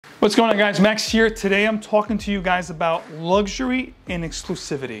What's going on, guys? Max here. Today I'm talking to you guys about luxury and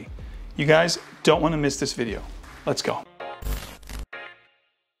exclusivity. You guys don't want to miss this video. Let's go.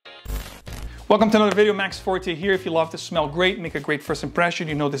 Welcome to another video. Max Forti here. If you love to smell great, make a great first impression,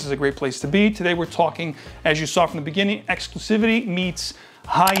 you know this is a great place to be. Today we're talking, as you saw from the beginning, exclusivity meets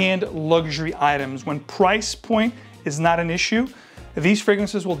high-end luxury items. When price point is not an issue, these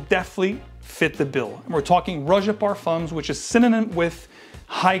fragrances will definitely fit the bill. And we're talking Roja Parfums, which is synonym with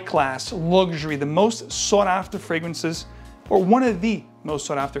high-class, luxury, the most sought-after fragrances, or one of the most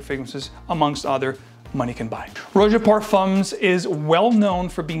sought-after fragrances amongst other money can buy. Roja Parfums is well known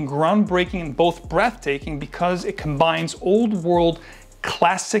for being groundbreaking and both breathtaking because it combines old world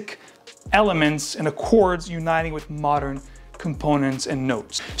classic elements and accords uniting with modern components and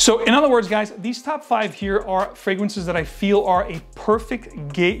notes. So in other words, guys, these top 5 here are fragrances that I feel are a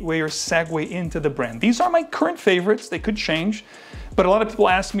perfect gateway or segue into the brand. These are my current favorites. They could change, but a lot of people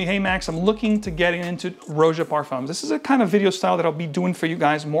ask me, hey Max, I'm looking to get into Roja Parfums. This is a kind of video style that I'll be doing for you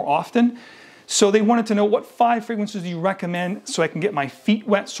guys more often. So they wanted to know, what 5 fragrances do you recommend so I can get my feet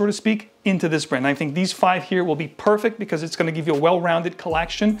wet, so to speak, into this brand? And I think these 5 here will be perfect because it's going to give you a well-rounded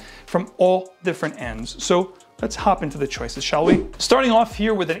collection from all different ends. So let's hop into the choices, shall we? Starting off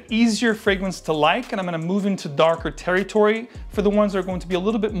here with an easier fragrance to like, and I'm going to move into darker territory for the ones that are going to be a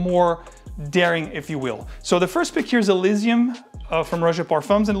little bit more daring, if you will. So the first pick here is Elysium from Roja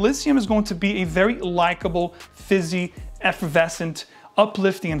Parfums, and Elysium is going to be a very likable, fizzy, effervescent,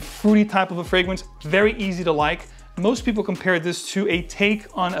 uplifting and fruity type of a fragrance, very easy to like. Most people compare this to a take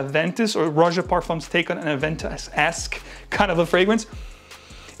on Aventus, or Roja Parfums take on an Aventus-esque kind of a fragrance.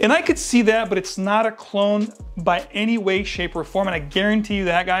 And I could see that, but it's not a clone by any way, shape, or form. And I guarantee you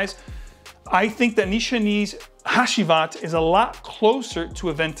that, guys. I think that Nishani's Hashivat is a lot closer to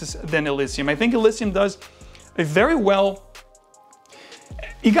Aventus than Elysium. I think Elysium does a very well.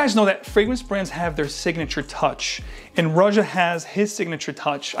 You guys know that fragrance brands have their signature touch, and Roja has his signature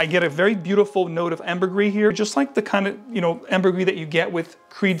touch. I get a very beautiful note of ambergris here, just like the kind of, ambergris that you get with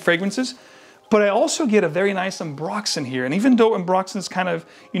Creed fragrances. But I also get a very nice ambroxan here. And even though ambroxan is kind of,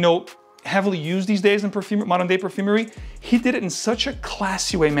 heavily used these days in modern day perfumery, he did it in such a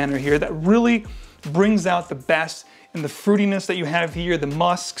classy way manner here that really brings out the best in the fruitiness that you have here, the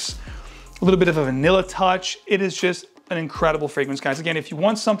musks, a little bit of a vanilla touch. It is just an incredible fragrance, guys. Again, if you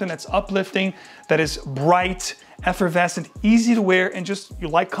want something that's uplifting, that is bright, effervescent, easy to wear, and just you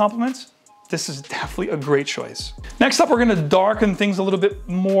like compliments, this is definitely a great choice. Next up, we're gonna darken things a little bit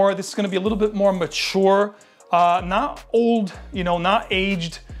more. This is gonna be a little bit more mature, not old, not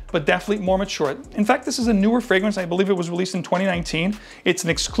aged, but definitely more mature. In fact, this is a newer fragrance. I believe it was released in 2019. It's an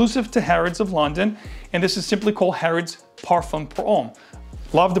exclusive to Harrod's of London, and this is simply called Harrod's Parfum Homme.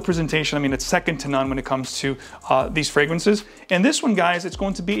 Love the presentation. I mean, it's second to none when it comes to these fragrances. And this one, guys, it's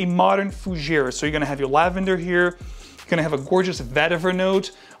going to be a modern fougere. So you're gonna have your lavender here. You're gonna have a gorgeous vetiver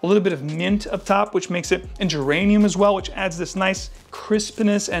note, a little bit of mint up top, which makes it, and geranium as well, which adds this nice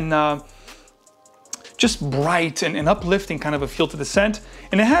crispness and just bright and uplifting kind of a feel to the scent.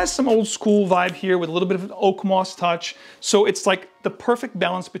 And it has some old school vibe here with a little bit of an oak moss touch. So it's like the perfect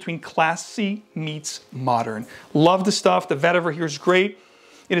balance between classy meets modern. Love the stuff. The vetiver here is great.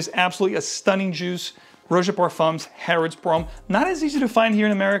 It is absolutely a stunning juice. Roja Parfums, Harrod's Parfum. Not as easy to find here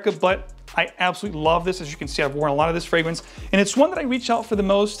in America, but I absolutely love this. As you can see, I've worn a lot of this fragrance, and it's one that I reach out for the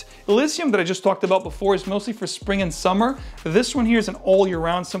most. Elysium that I just talked about before is mostly for spring and summer. This one here is an all year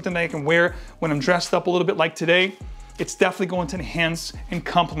round, something that I can wear when I'm dressed up a little bit like today. It's definitely going to enhance and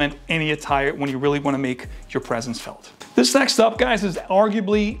complement any attire when you really want to make your presence felt. This next up, guys, is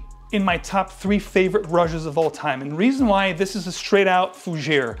arguably in my top 3 favorite Rojas of all time. And the reason why, this is a straight out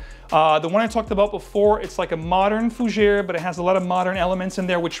fougere. The one I talked about before, it's like a modern fougere, but it has a lot of modern elements in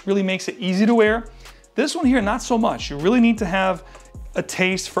there, which really makes it easy to wear. This one here, not so much. You really need to have a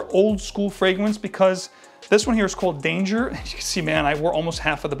taste for old school fragrance, because this one here is called Danger. As you can see, man, I wore almost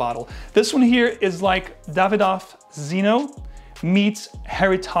half of the bottle. This one here is like Davidoff Zeno meets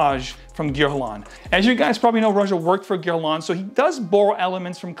Heritage from Guerlain. As you guys probably know, Roja worked for Guerlain, so he does borrow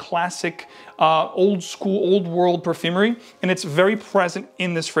elements from classic, old school, old world perfumery, and it's very present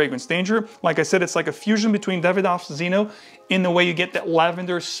in this fragrance. Danger, like I said, it's like a fusion between Davidoff Zeno in the way you get that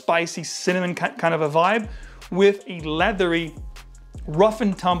lavender, spicy, cinnamon kind of a vibe with a leathery, rough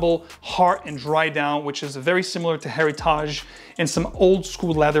and tumble, heart and dry down, which is very similar to Heritage and some old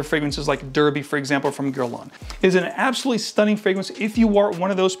school leather fragrances like Derby, for example, from Guerlain. It is an absolutely stunning fragrance if you are one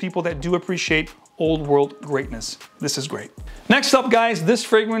of those people that do appreciate old world greatness. This is great. Next up, guys, this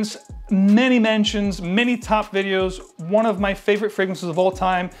fragrance, many mentions, many top videos, one of my favorite fragrances of all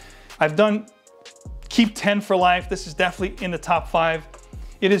time. I've done keep 10 for life. This is definitely in the top 5.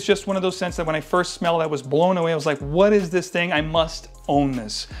 It is just one of those scents that when I first smelled it, I was blown away. I was like, what is this thing? I must own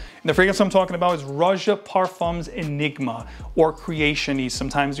this. And the fragrance I'm talking about is Roja Parfums Enigma, or Creation-y.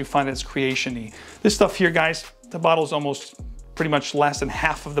 Sometimes you find it's Creation-y. This stuff here, guys, the bottle is almost pretty much less than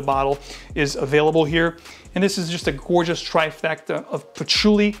half of the bottle is available here. And this is just a gorgeous trifecta of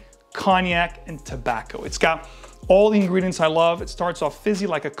patchouli, cognac, and tobacco. It's got all the ingredients I love. It starts off fizzy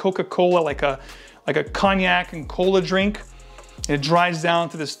like a Coca-Cola, like a cognac and cola drink. And it dries down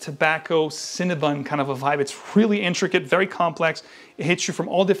to this tobacco cinnamon kind of a vibe. It's really intricate, very complex. It hits you from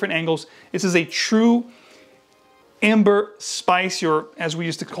all different angles. This is a true amber spice, or as we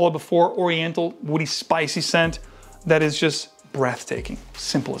used to call it before, oriental, woody, spicy scent that is just breathtaking.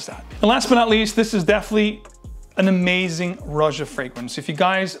 Simple as that. And last but not least, this is definitely an amazing Roja fragrance. If you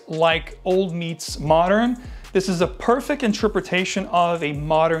guys like old meets modern, this is a perfect interpretation of a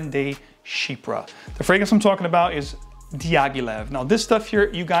modern day Chypre. The fragrance I'm talking about is Diaghilev. Now this stuff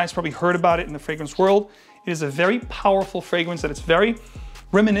here, you guys probably heard about it in the fragrance world. It is a very powerful fragrance that it's very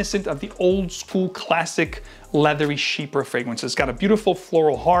reminiscent of the old school classic leathery Chypre fragrance. It's got a beautiful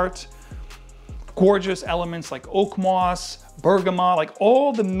floral heart, gorgeous elements like oak moss, bergamot, like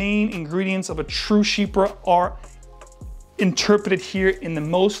all the main ingredients of a true Chypre are interpreted here in the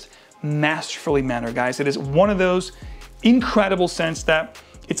most masterfully manner, guys. It is one of those incredible scents that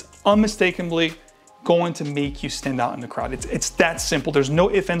it's unmistakably going to make you stand out in the crowd. It's that simple. There's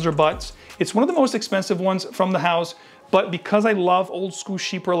no ifs, ands, or buts. It's one of the most expensive ones from the house, but because I love old school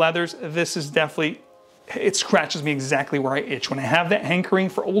Chypre leathers, this is definitely, it scratches me exactly where I itch. When I have that hankering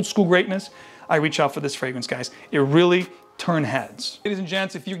for old school greatness, I reach out for this fragrance, guys. It really turned heads. Ladies and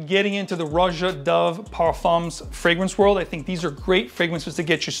gents, if you're getting into the Roja Dove Parfums fragrance world, I think these are great fragrances to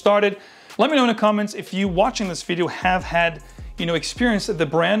get you started. Let me know in the comments if you watching this video have had, experience the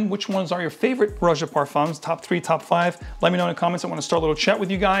brand. Which ones are your favorite Roja Parfums? Top 3, top 5? Let me know in the comments. I want to start a little chat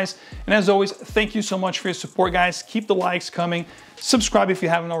with you guys. And as always, thank you so much for your support, guys. Keep the likes coming. Subscribe if you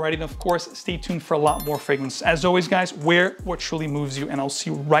haven't already. And of course, stay tuned for a lot more fragrance. As always, guys, wear what truly moves you. And I'll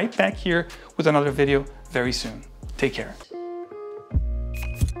see you right back here with another video very soon. Take care.